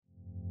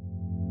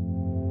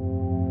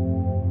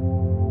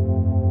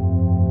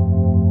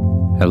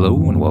Hello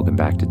and welcome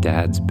back to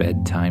Dad's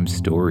Bedtime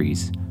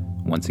Stories.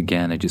 Once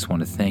again, I just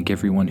want to thank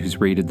everyone who's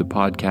rated the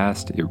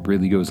podcast. It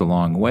really goes a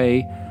long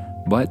way,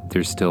 but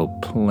there's still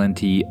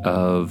plenty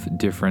of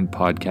different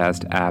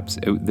podcast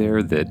apps out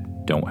there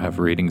that don't have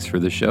ratings for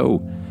the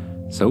show.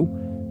 So,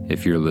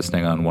 if you're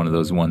listening on one of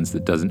those ones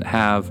that doesn't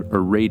have a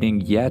rating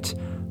yet,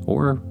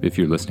 or if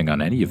you're listening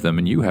on any of them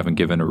and you haven't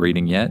given a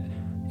rating yet,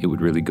 it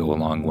would really go a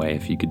long way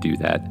if you could do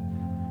that.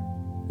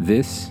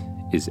 This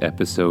is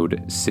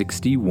episode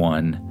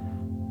 61,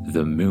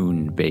 The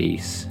Moon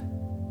Base.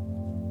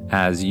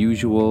 As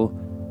usual,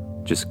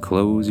 just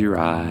close your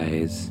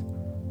eyes,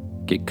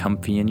 get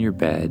comfy in your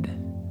bed,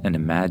 and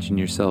imagine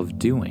yourself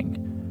doing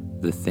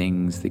the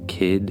things the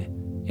kid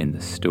in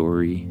the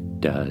story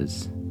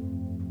does.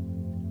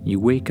 You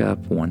wake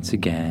up once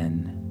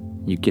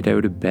again, you get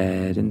out of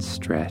bed and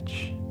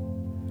stretch.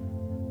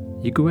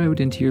 You go out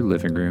into your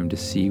living room to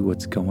see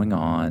what's going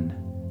on.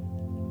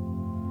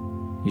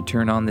 You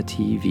turn on the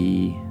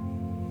TV,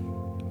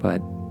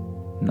 but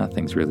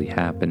nothing's really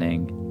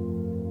happening.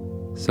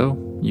 So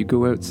you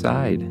go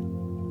outside.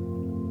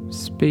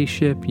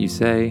 Spaceship, you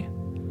say.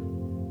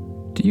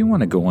 Do you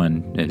want to go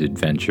on an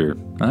adventure?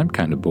 I'm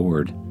kind of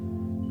bored.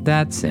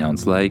 That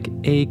sounds like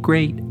a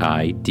great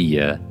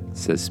idea,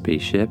 says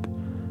Spaceship.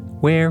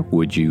 Where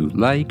would you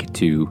like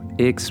to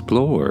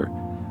explore?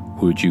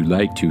 Would you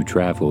like to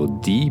travel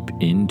deep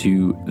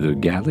into the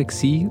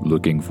galaxy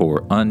looking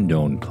for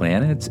unknown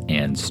planets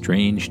and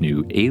strange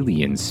new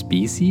alien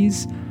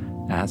species?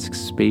 Asks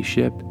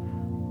Spaceship.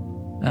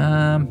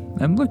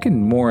 I'm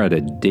looking more at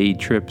a day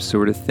trip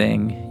sort of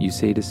thing, you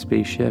say to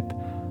Spaceship.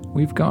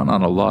 We've gone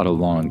on a lot of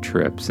long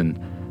trips, and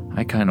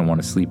I kind of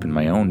want to sleep in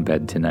my own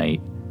bed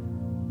tonight.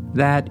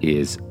 That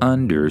is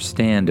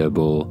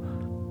understandable.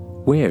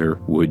 Where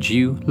would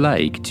you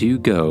like to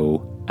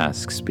go?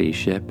 Asks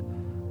Spaceship.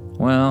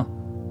 Well,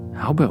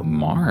 how about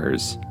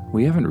Mars?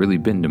 We haven't really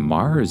been to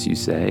Mars, you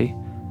say.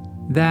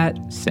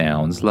 That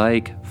sounds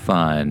like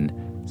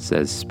fun,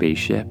 says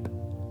Spaceship.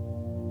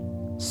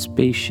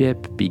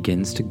 Spaceship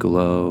begins to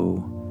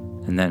glow,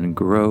 and then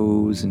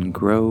grows and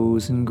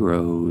grows and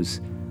grows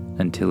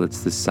until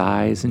it's the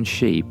size and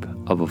shape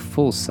of a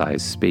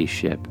full-size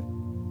spaceship.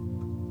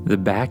 The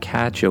back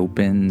hatch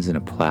opens and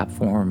a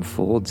platform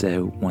folds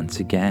out once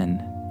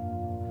again.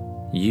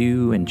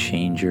 You and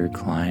Changer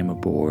climb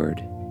aboard.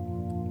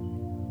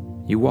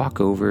 You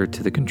walk over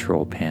to the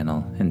control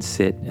panel and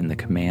sit in the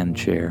command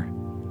chair.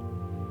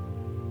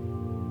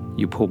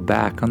 You pull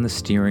back on the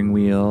steering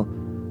wheel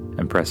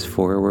and press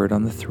forward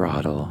on the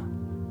throttle.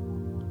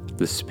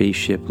 The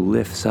spaceship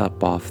lifts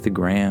up off the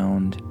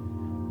ground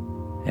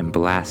and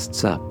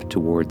blasts up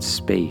towards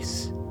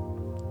space.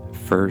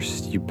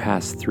 First, you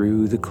pass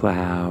through the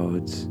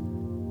clouds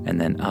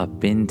and then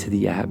up into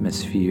the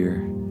atmosphere.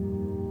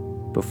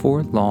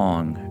 Before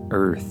long,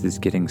 Earth is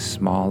getting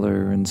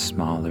smaller and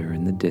smaller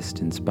in the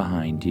distance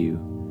behind you.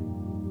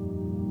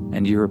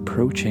 And you're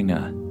approaching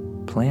a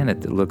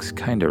planet that looks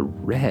kind of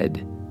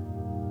red.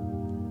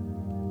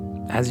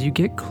 As you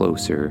get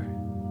closer,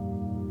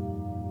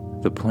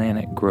 the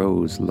planet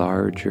grows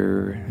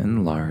larger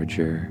and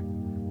larger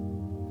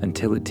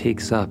until it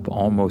takes up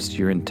almost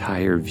your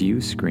entire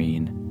view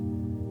screen.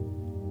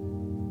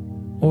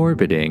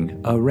 Orbiting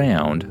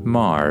around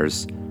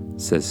Mars,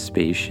 says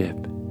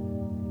Spaceship.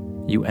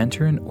 You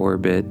enter an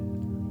orbit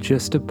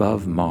just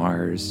above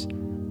Mars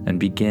and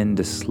begin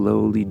to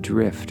slowly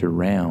drift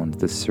around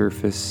the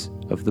surface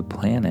of the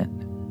planet.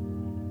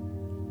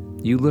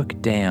 You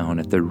look down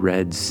at the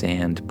red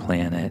sand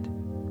planet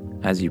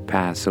as you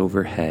pass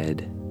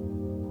overhead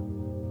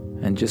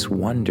and just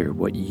wonder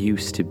what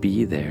used to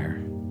be there.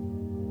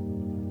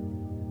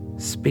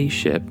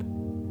 Spaceship,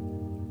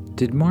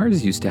 did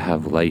Mars used to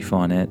have life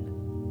on it?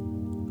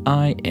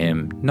 I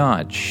am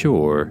not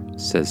sure,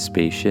 says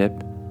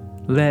Spaceship.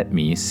 Let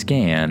me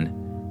scan.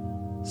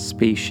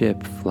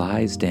 Spaceship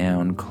flies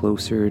down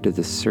closer to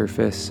the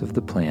surface of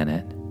the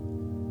planet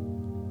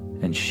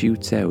and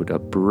shoots out a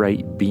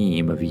bright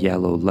beam of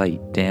yellow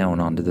light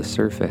down onto the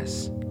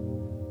surface.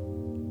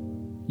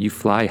 You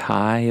fly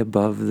high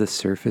above the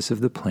surface of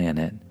the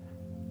planet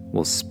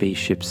while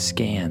Spaceship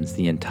scans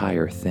the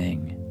entire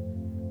thing.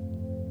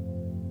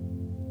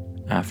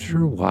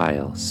 After a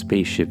while,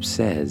 Spaceship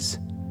says,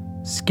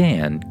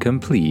 "Scan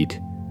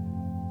complete."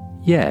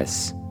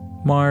 Yes,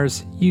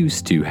 Mars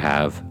used to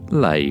have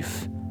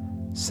life,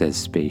 says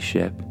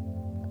Spaceship.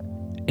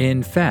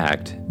 In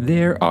fact,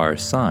 there are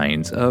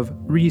signs of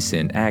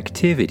recent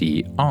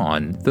activity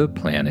on the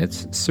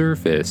planet's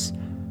surface.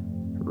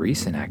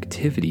 Recent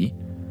activity?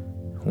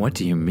 What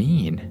do you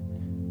mean?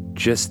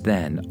 Just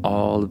then,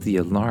 all of the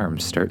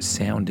alarms start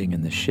sounding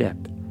in the ship.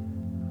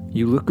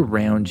 You look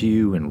around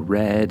you and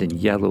red and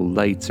yellow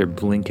lights are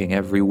blinking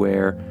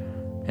everywhere,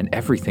 and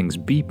everything's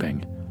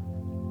beeping.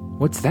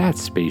 What's that,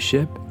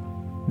 Spaceship?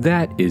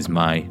 That is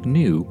my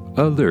new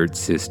alert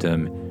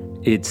system.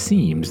 It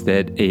seems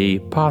that a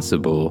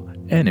possible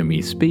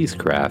enemy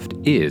spacecraft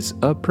is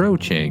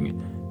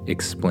approaching,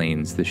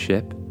 explains the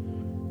ship.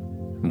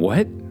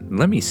 What?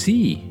 Let me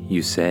see,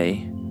 you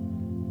say.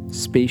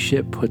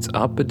 Spaceship puts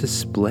up a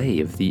display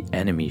of the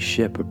enemy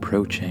ship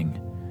approaching.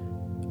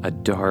 A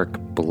dark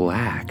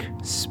black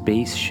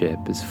spaceship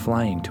is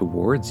flying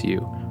towards you.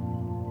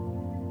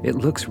 It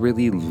looks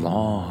really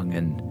long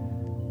and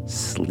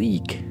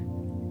sleek,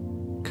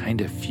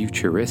 kind of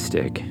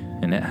futuristic,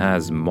 and it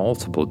has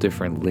multiple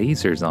different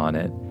lasers on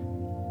it.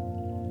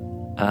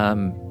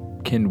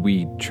 Can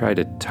we try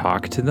to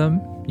talk to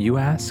them, you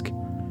ask?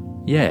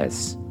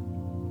 Yes.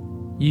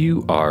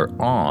 You are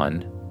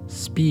on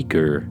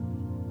speaker.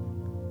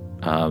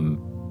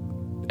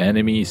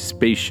 Enemy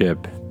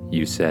spaceship,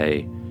 you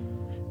say.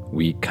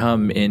 We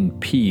come in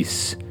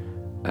peace.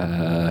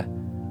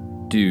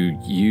 Do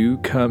you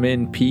come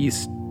in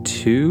peace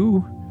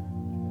too?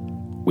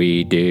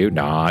 We do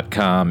not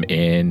come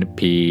in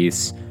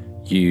peace.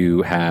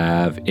 You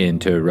have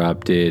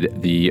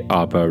interrupted the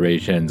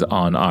operations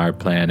on our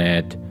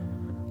planet,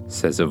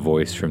 says a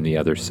voice from the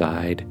other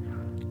side.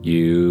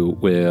 You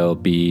will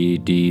be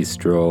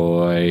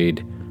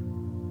destroyed.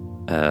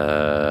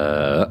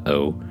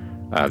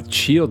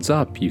 Shields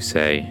up, you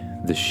say.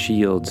 The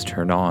shields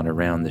turn on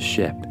around the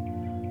ship.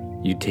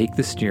 You take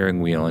the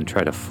steering wheel and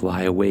try to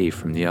fly away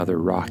from the other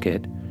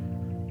rocket,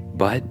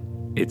 but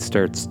it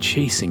starts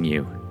chasing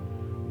you.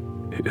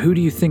 Who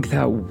do you think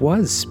that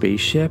was,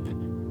 spaceship?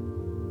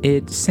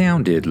 It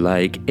sounded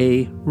like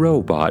a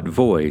robot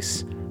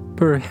voice.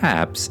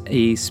 Perhaps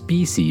a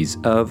species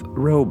of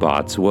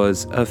robots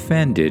was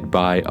offended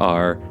by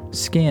our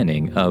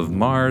scanning of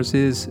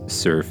Mars's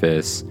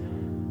surface.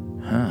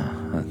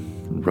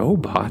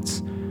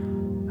 Robots?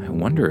 I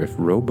wonder if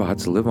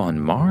robots live on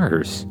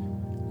Mars,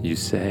 you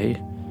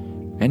say.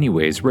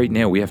 Anyways, right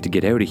now we have to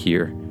get out of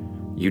here.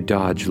 You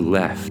dodge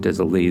left as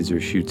a laser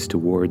shoots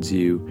towards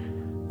you,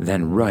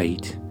 then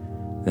right,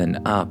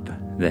 then up,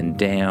 then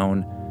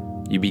down.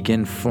 You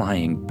begin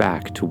flying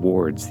back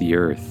towards the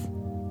Earth.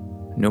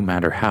 No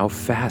matter how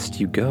fast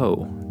you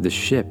go, the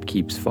ship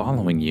keeps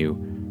following you.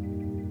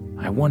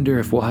 I wonder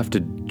if we'll have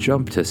to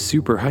jump to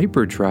super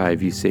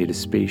hyperdrive, you say to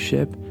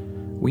Spaceship.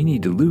 We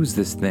need to lose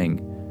this thing.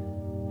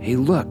 Hey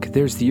look,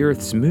 there's the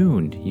Earth's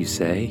moon, you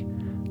say.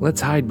 Let's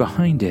hide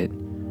behind it.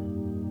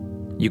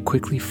 You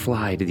quickly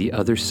fly to the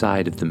other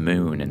side of the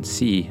moon and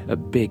see a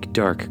big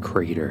dark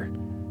crater.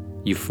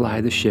 You fly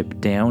the ship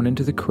down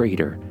into the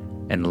crater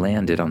and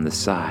land it on the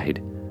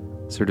side,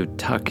 sort of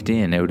tucked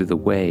in out of the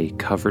way,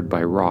 covered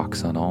by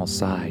rocks on all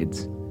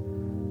sides.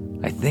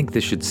 I think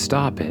this should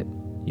stop it,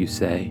 you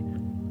say.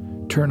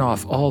 Turn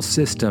off all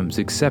systems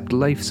except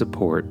life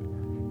support.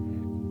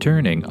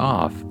 Turning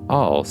off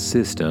all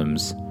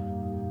systems.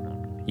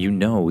 You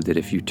know that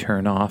if you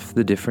turn off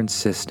the different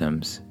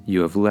systems,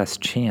 you have less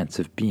chance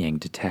of being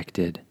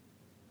detected.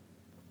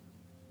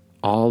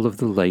 All of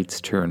the lights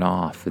turn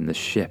off and the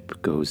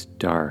ship goes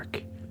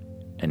dark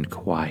and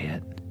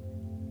quiet.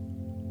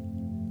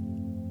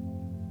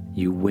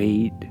 You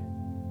wait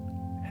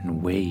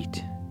and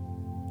wait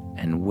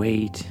and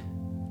wait,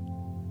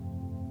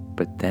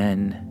 but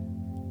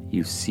then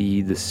you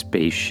see the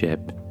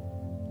spaceship.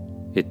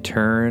 It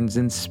turns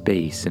in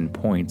space and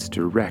points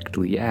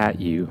directly at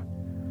you.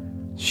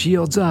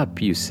 Shields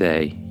up, you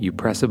say. You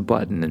press a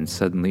button and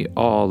suddenly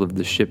all of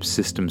the ship's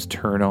systems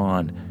turn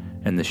on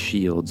and the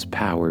shields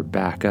power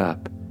back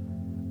up.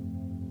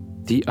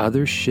 The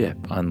other ship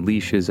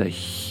unleashes a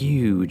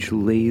huge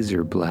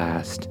laser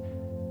blast.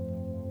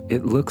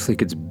 It looks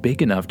like it's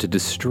big enough to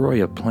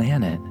destroy a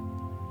planet.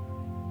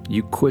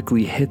 You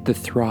quickly hit the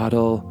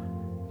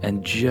throttle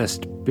and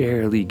just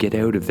barely get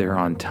out of there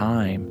on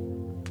time.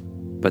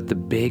 But the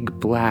big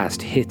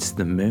blast hits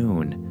the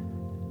moon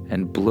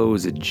and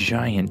blows a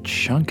giant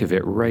chunk of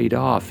it right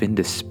off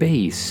into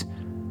space.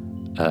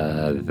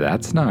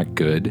 That's not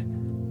good,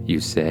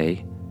 you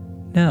say.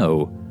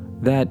 No,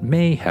 that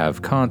may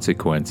have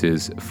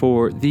consequences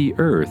for the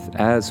Earth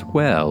as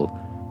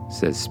well,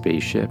 says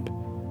Spaceship.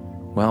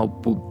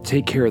 Well, we'll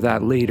take care of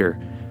that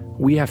later.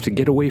 We have to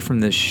get away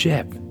from this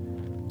ship.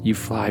 You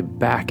fly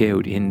back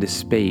out into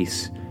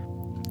space,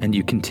 and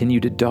you continue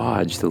to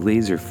dodge the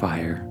laser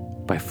fire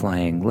by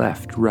flying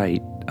left,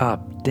 right,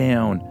 up,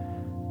 down,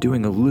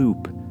 doing a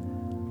loop.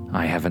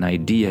 I have an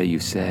idea, you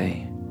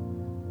say.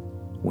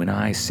 When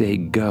I say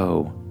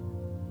go,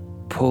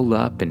 pull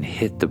up and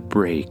hit the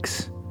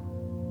brakes.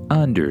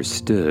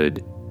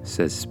 Understood,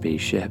 says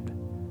Spaceship.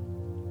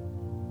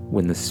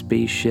 When the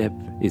spaceship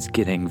is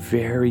getting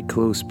very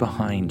close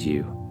behind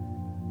you,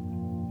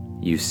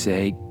 you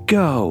say,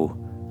 go!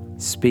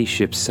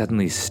 Spaceship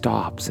suddenly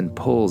stops and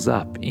pulls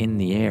up in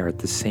the air at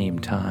the same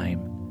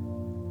time.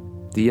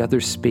 The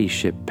other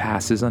spaceship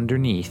passes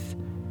underneath,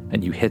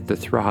 and you hit the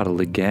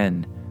throttle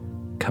again,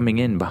 coming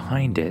in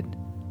behind it.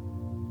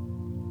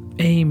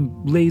 Aim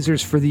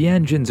lasers for the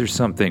engines or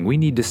something. We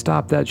need to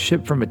stop that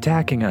ship from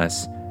attacking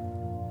us.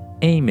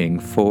 Aiming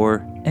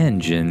for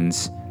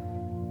engines.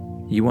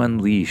 You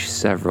unleash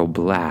several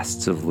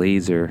blasts of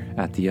laser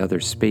at the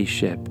other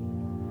spaceship.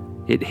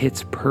 It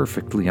hits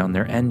perfectly on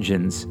their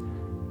engines,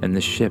 and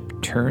the ship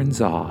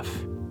turns off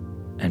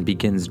and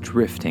begins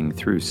drifting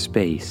through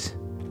space.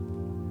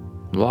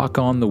 Lock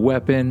on the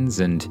weapons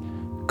and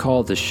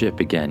call the ship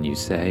again, you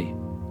say.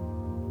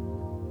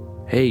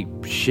 Hey,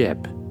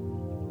 ship.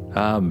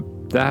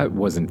 That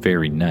wasn't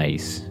very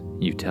nice,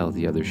 you tell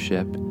the other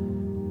ship.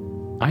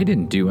 I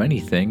didn't do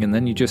anything, and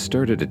then you just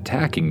started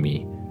attacking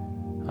me.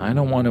 I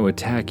don't want to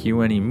attack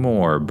you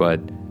anymore,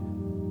 but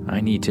I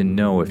need to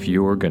know if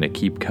you're gonna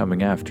keep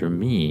coming after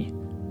me.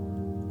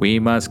 We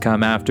must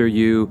come after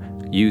you.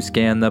 You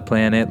scan the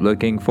planet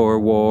looking for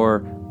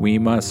war. We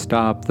must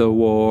stop the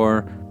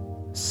war,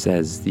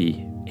 says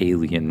the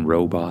alien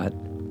robot.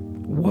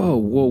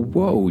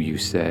 Whoa, you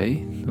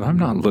say. I'm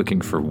not looking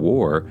for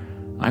war.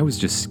 I was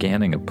just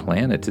scanning a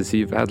planet to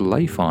see if it had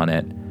life on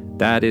it.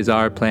 That is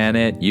our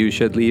planet. You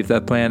should leave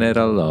the planet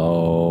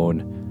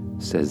alone,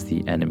 says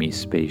the enemy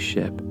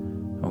spaceship.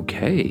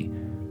 Okay,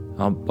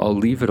 I'll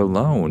leave it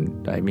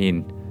alone. I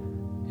mean,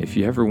 if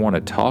you ever want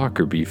to talk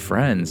or be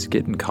friends,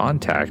 get in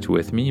contact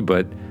with me,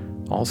 but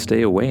I'll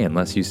stay away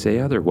unless you say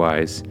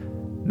otherwise.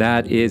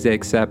 That is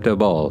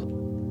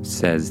acceptable,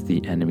 says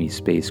the enemy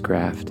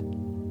spacecraft.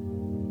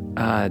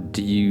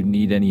 Do you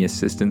need any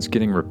assistance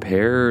getting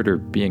repaired or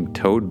being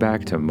towed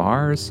back to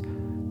Mars?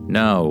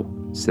 No,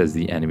 says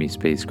the enemy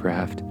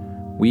spacecraft.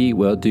 We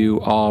will do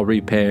all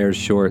repairs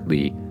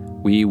shortly.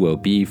 We will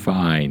be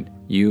fine.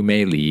 You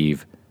may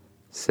leave,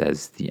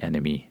 says the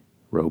enemy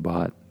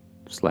robot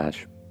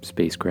 /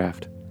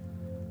 spacecraft.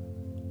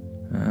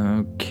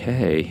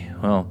 Okay,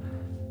 well,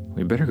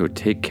 we better go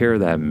take care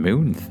of that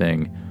moon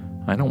thing.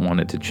 I don't want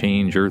it to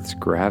change Earth's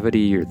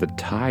gravity or the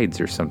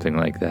tides or something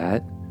like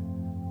that.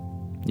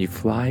 You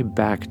fly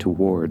back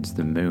towards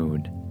the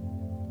moon,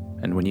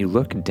 and when you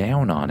look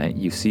down on it,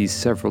 you see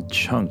several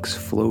chunks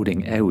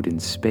floating out in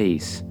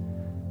space.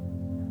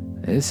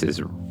 This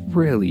is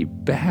really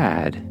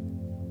bad.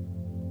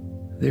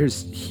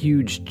 There's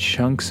huge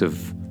chunks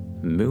of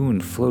moon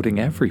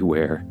floating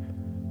everywhere.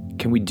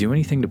 Can we do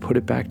anything to put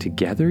it back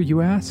together,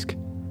 you ask?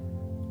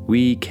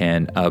 We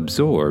can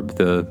absorb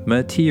the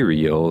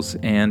materials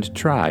and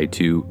try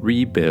to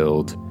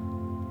rebuild.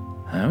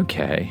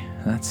 Okay,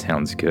 that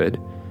sounds good.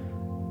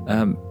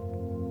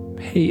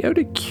 Hey, out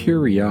of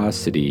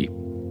curiosity,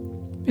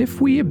 if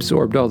we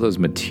absorbed all those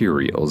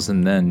materials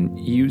and then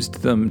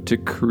used them to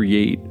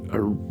create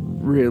a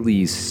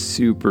really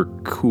super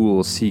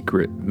cool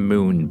secret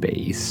moon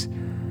base,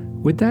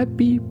 would that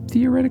be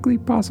theoretically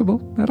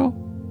possible at all,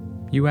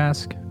 you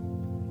ask?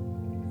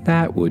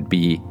 That would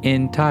be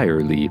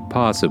entirely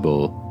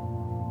possible.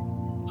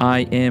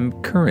 I am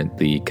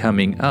currently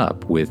coming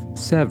up with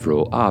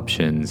several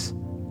options.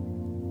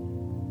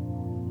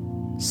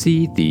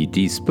 See the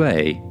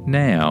display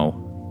now,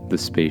 the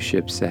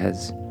spaceship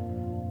says.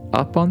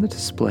 Up on the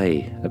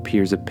display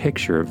appears a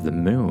picture of the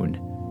moon.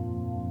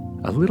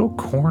 A little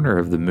corner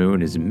of the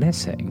moon is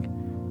missing,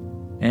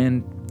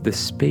 and the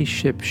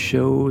spaceship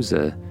shows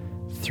a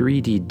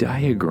 3D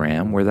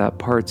diagram where that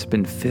part's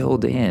been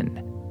filled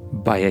in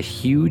by a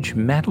huge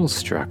metal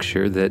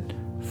structure that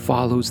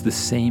follows the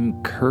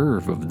same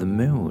curve of the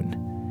moon.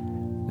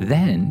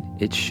 Then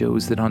it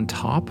shows that on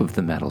top of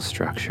the metal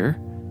structure,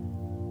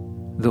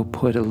 they'll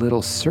put a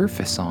little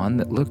surface on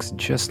that looks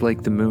just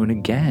like the moon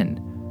again,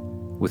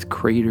 with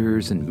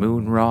craters and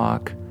moon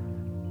rock,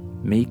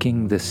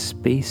 making the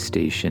space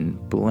station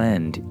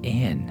blend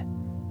in.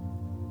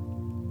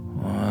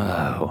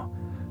 Whoa.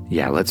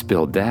 Yeah, let's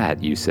build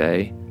that, you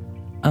say.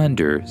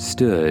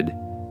 Understood.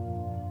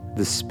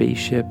 The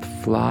spaceship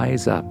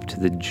flies up to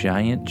the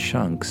giant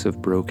chunks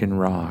of broken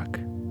rock.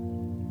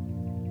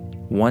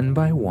 One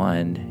by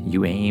one,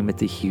 you aim at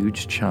the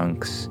huge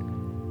chunks,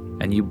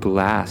 and you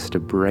blast a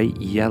bright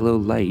yellow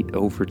light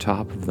over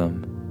top of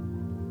them.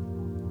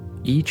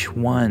 Each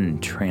one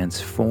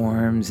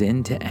transforms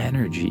into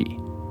energy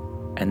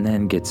and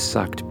then gets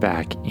sucked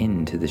back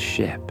into the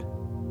ship.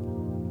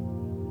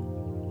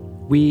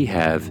 We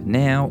have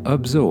now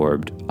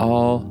absorbed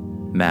all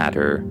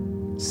matter,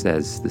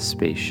 says the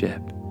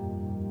spaceship.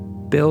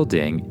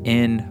 Building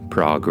in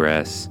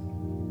progress.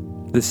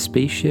 The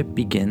spaceship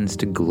begins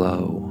to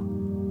glow,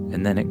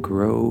 and then it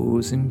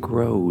grows and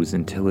grows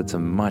until it's a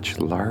much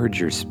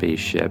larger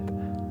spaceship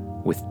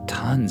with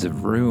tons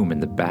of room in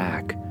the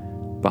back,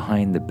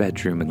 behind the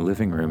bedroom and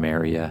living room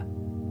area.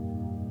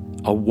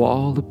 A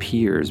wall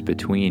appears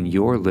between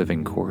your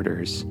living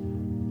quarters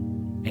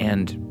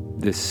and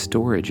this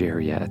storage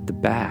area at the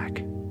back.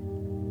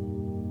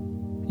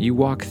 You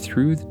walk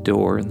through the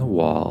door in the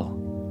wall,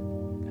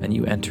 and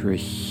you enter a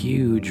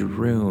huge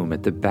room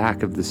at the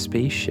back of the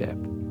spaceship.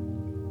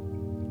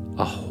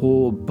 A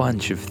whole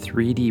bunch of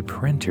 3D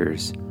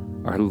printers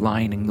are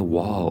lining the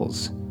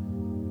walls,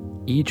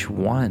 each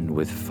one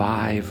with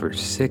 5 or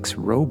 6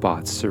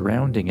 robots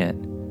surrounding it.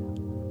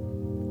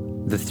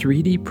 The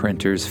 3D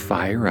printers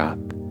fire up,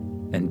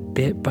 and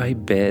bit by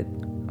bit,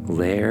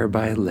 layer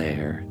by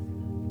layer,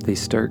 they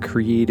start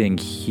creating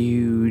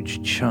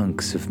huge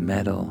chunks of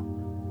metal.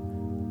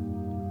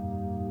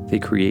 They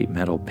create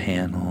metal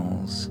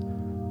panels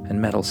and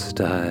metal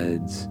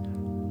studs,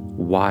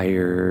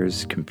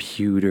 wires,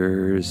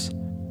 computers,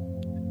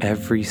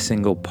 every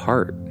single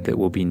part that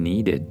will be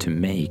needed to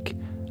make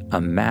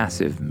a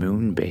massive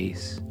moon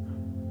base.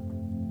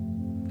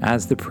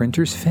 As the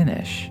printers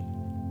finish,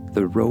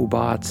 The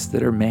robots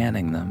that are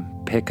manning them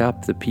pick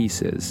up the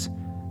pieces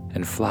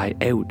and fly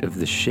out of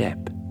the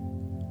ship.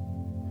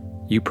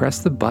 You press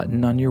the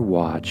button on your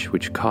watch,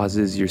 which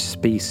causes your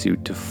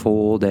spacesuit to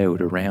fold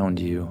out around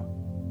you.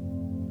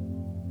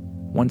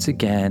 Once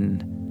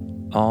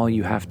again, all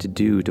you have to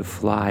do to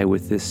fly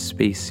with this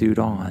spacesuit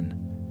on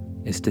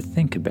is to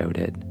think about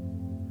it.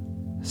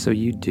 So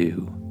you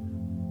do.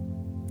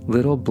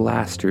 Little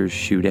blasters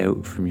shoot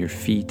out from your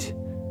feet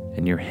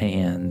and your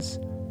hands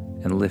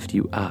and lift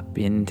you up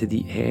into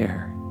the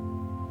air.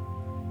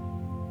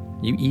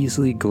 You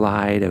easily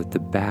glide out the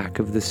back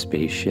of the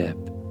spaceship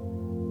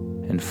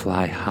and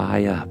fly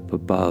high up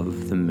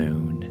above the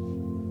moon.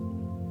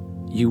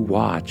 You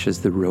watch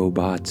as the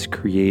robots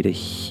create a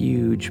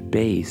huge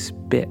base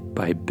bit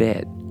by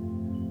bit.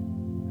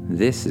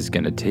 This is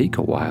going to take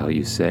a while,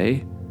 you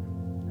say.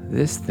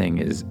 This thing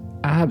is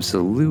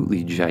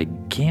absolutely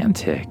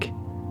gigantic.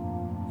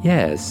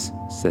 Yes,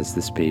 says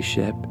the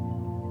spaceship.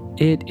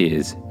 It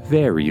is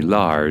very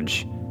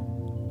large.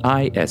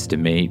 I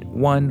estimate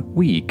 1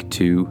 week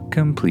to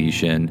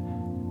completion,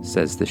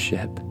 says the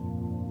ship.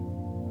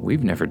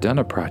 We've never done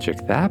a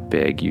project that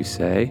big, you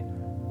say.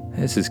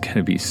 This is going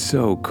to be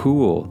so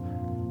cool.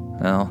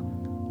 Well,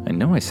 I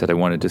know I said I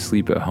wanted to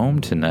sleep at home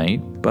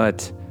tonight,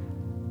 but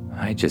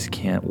I just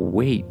can't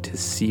wait to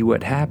see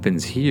what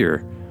happens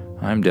here.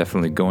 I'm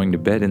definitely going to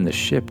bed in the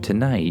ship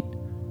tonight.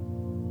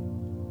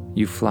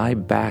 You fly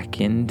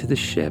back into the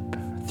ship,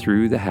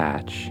 through the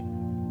hatch,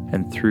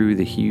 and through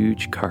the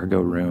huge cargo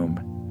room.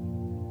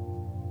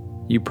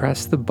 You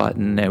press the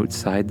button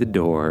outside the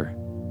door,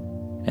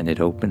 and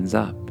it opens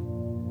up.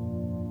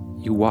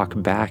 You walk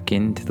back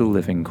into the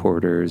living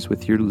quarters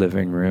with your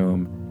living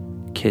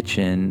room,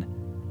 kitchen,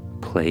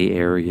 play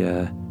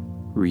area,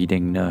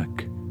 reading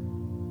nook,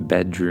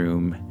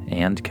 bedroom,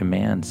 and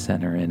command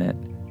center in it.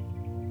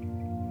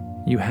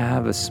 You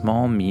have a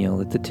small meal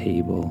at the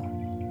table,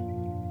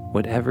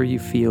 whatever you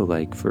feel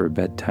like for a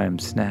bedtime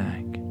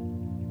snack.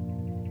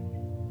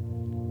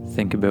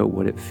 Think about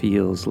what it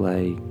feels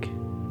like,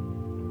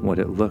 what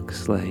it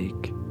looks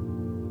like,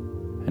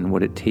 and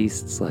what it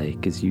tastes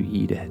like as you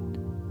eat it.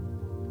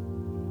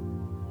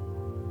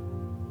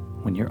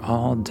 When you're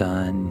all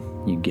done,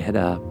 you get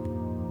up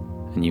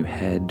and you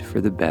head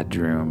for the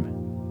bedroom.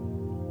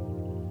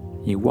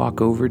 You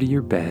walk over to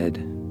your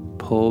bed,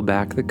 pull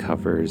back the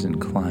covers,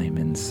 and climb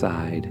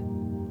inside.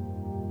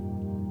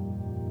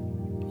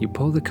 You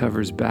pull the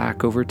covers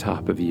back over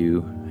top of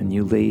you and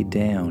you lay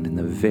down in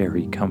the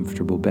very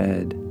comfortable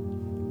bed.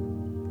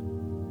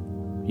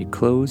 You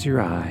close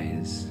your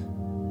eyes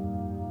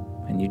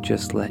and you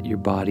just let your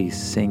body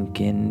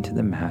sink into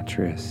the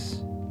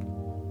mattress.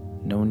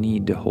 No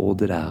need to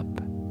hold it up.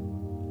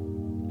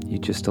 You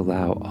just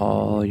allow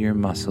all your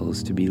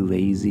muscles to be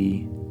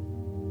lazy.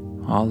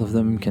 All of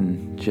them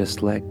can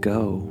just let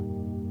go,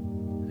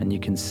 and you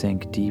can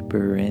sink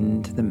deeper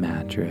into the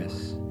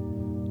mattress.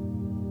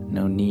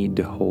 No need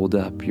to hold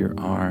up your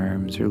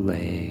arms or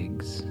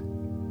legs,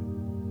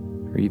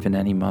 or even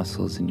any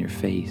muscles in your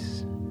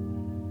face.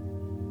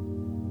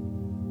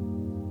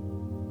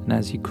 And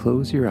as you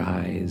close your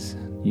eyes,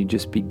 you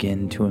just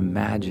begin to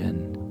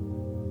imagine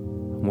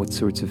what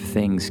sorts of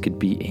things could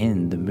be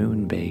in the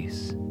moon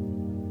base.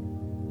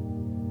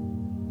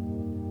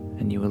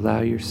 And you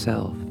allow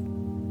yourself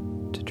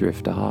to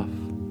drift off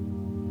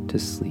to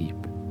sleep.